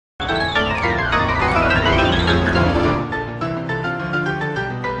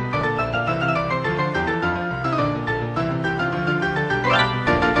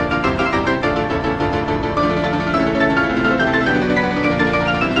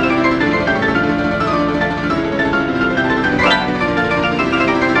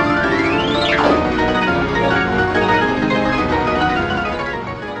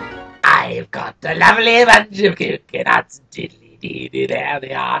lovely bunch of coconuts and tiddly-dee-dee, there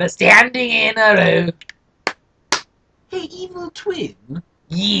they are, standing in a row. Hey, evil twin,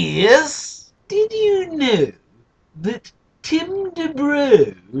 Yes? did you know that Tim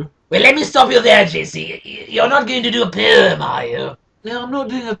DeBro... Well, let me stop you there, JC. You're not going to do a poem, are you? Now, I'm not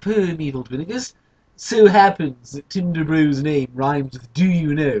doing a poem, evil twin. It just so happens that Tim DeBro's name rhymes with do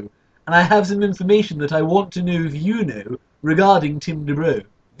you know, and I have some information that I want to know if you know regarding Tim DeBro.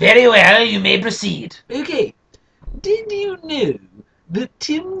 Very well, you may proceed. Okay, did you know that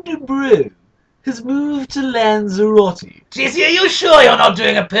Tim DeBro has moved to Lanzarote? JC, are you sure you're not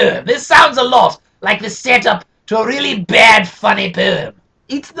doing a poem? This sounds a lot like the setup to a really bad, funny poem.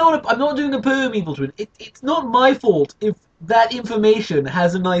 It's not. I'm not doing a poem, evil twin. It's not my fault if that information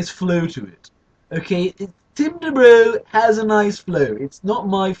has a nice flow to it. Okay, Tim DeBro has a nice flow. It's not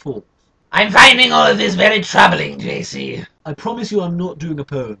my fault. I'm finding all of this very troubling, JC. I promise you, I'm not doing a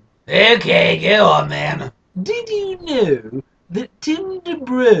poem. Okay, go on then. Did you know that Tim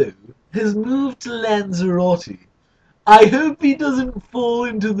DeBro has moved to Lanzarote? I hope he doesn't fall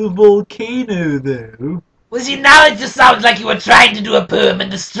into the volcano, though. Well, see, now it just sounds like you were trying to do a poem and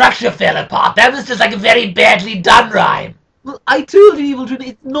the structure fell apart. That was just like a very badly done rhyme. Well, I told you, evil twin,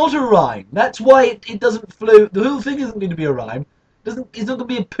 it's not a rhyme. That's why it doesn't flow. The whole thing isn't going to be a rhyme. It's not going to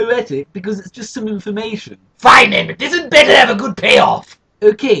be poetic because it's just some information. Fine then, but isn't better have a good payoff?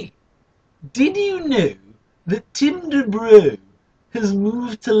 Okay, did you know that Tim DeBro has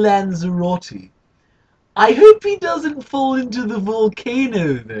moved to Lanzarote? I hope he doesn't fall into the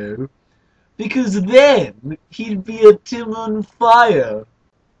volcano, though, because then he'd be a Tim on fire.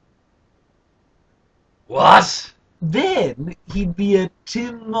 What? Then he'd be a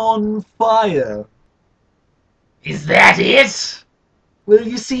Tim on fire. Is that it? Well,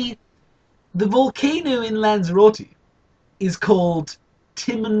 you see, the volcano in Lanzarote is called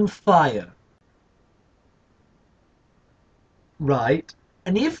Tim Fire. Right?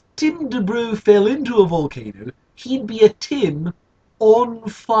 And if Tim DeBro fell into a volcano, he'd be a Tim on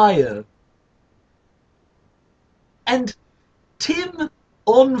fire. And Tim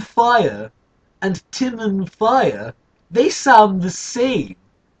on fire and Tim and fire, they sound the same.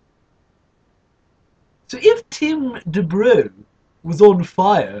 So if Tim DeBro was on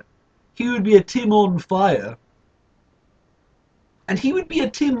fire, he would be a Tim on fire. And he would be a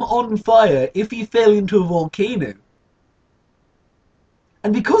Tim on fire if he fell into a volcano.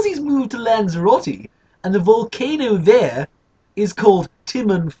 And because he's moved to Lanzarote, and the volcano there is called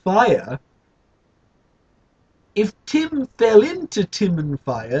Tim and Fire, if Tim fell into Tim and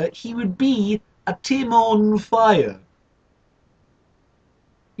Fire, he would be a Tim on fire.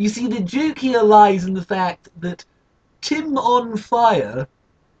 You see, the joke here lies in the fact that Tim on fire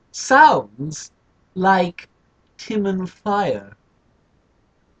sounds like Tim and Fire.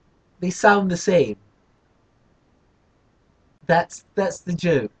 They sound the same. That's the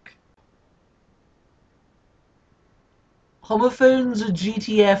joke. Homophones are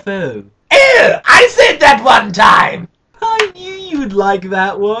GTFO. Ew! I said that one time! I knew you would like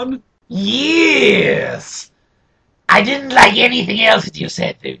that one. Yes! I didn't like anything else that you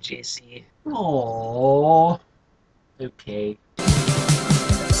said, though, JC. Aww. Okay.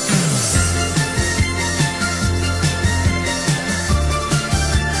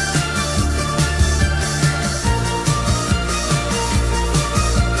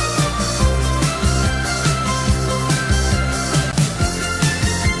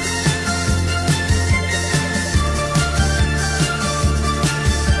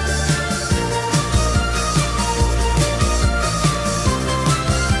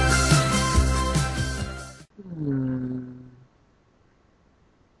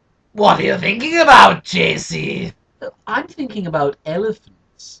 What are you thinking about, JC? I'm thinking about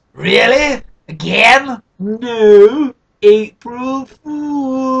elephants. Really? Again? No, April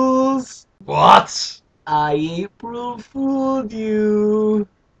Fools. What? I April fooled you.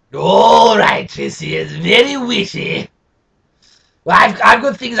 Alright, JC, it's very witty. Well, I've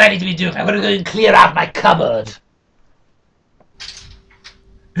got things I need to be doing. I'm gonna go and clear out my cupboard.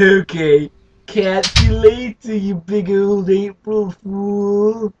 Okay, catch you later, you big old April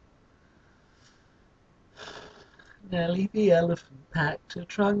Fool. Nelly the elephant packed her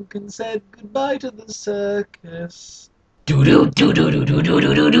trunk and said goodbye to the circus. Do do do do do do do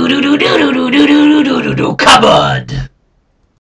do do do do do do do do do do do do cupboard.